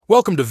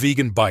Welcome to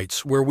Vegan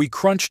Bites, where we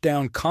crunch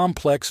down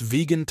complex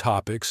vegan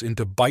topics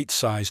into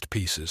bite-sized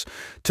pieces.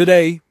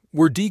 Today,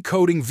 we're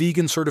decoding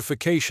vegan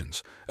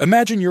certifications.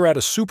 Imagine you're at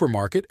a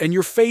supermarket and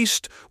you're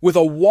faced with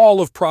a wall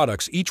of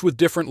products, each with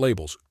different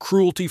labels: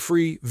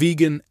 cruelty-free,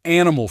 vegan,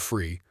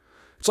 animal-free.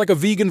 It's like a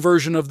vegan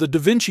version of the Da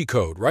Vinci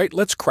Code, right?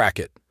 Let's crack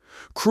it.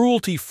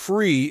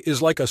 Cruelty-free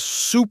is like a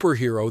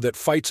superhero that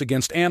fights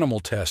against animal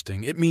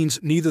testing. It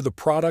means neither the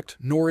product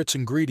nor its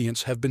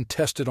ingredients have been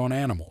tested on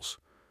animals.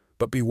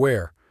 But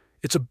beware.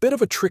 It's a bit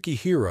of a tricky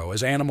hero,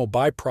 as animal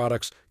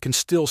byproducts can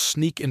still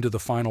sneak into the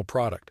final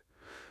product.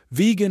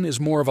 Vegan is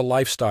more of a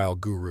lifestyle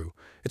guru.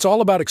 It's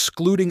all about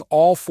excluding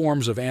all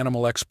forms of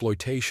animal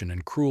exploitation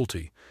and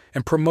cruelty,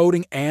 and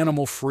promoting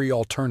animal-free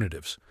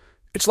alternatives.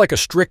 It's like a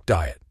strict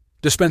diet,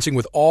 dispensing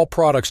with all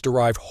products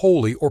derived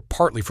wholly or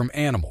partly from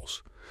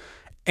animals.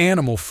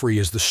 Animal-free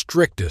is the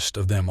strictest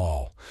of them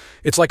all.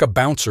 It's like a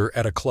bouncer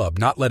at a club,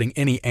 not letting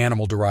any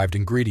animal-derived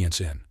ingredients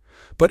in.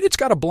 But it's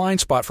got a blind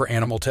spot for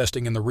animal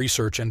testing in the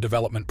research and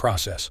development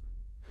process.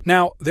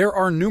 Now, there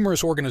are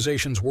numerous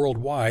organizations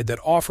worldwide that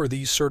offer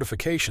these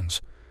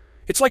certifications.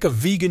 It's like a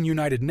vegan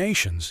United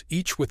Nations,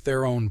 each with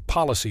their own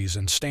policies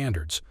and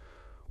standards.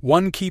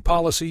 One key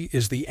policy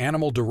is the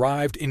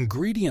Animal-Derived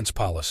Ingredients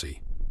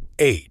Policy,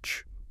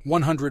 AGE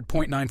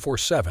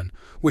 100.947,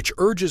 which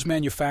urges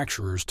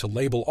manufacturers to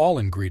label all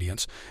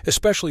ingredients,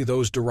 especially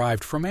those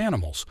derived from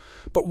animals.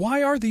 But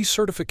why are these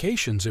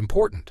certifications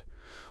important?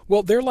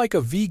 Well, they're like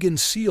a vegan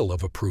seal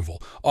of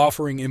approval,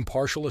 offering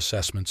impartial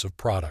assessments of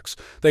products.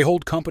 They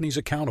hold companies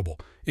accountable,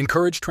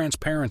 encourage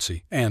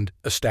transparency, and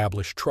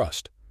establish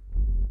trust.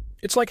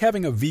 It's like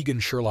having a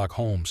vegan Sherlock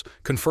Holmes,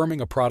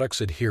 confirming a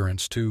product's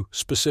adherence to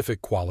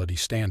specific quality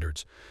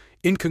standards.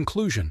 In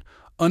conclusion,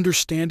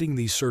 understanding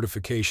these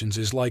certifications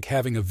is like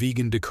having a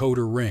vegan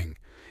decoder ring.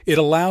 It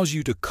allows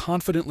you to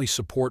confidently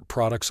support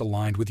products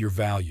aligned with your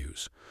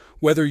values.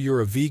 Whether you're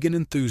a vegan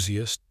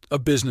enthusiast, a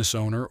business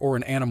owner, or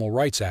an animal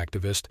rights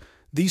activist,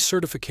 these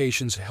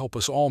certifications help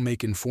us all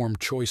make informed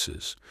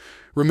choices.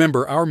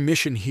 Remember, our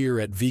mission here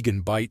at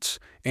Vegan Bites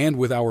and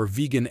with our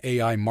vegan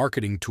AI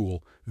marketing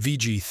tool,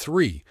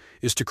 VG3,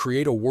 is to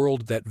create a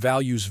world that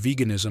values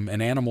veganism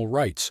and animal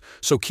rights.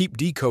 So keep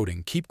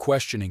decoding, keep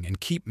questioning, and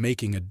keep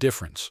making a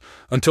difference.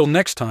 Until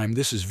next time,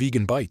 this is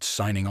Vegan Bites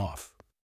signing off.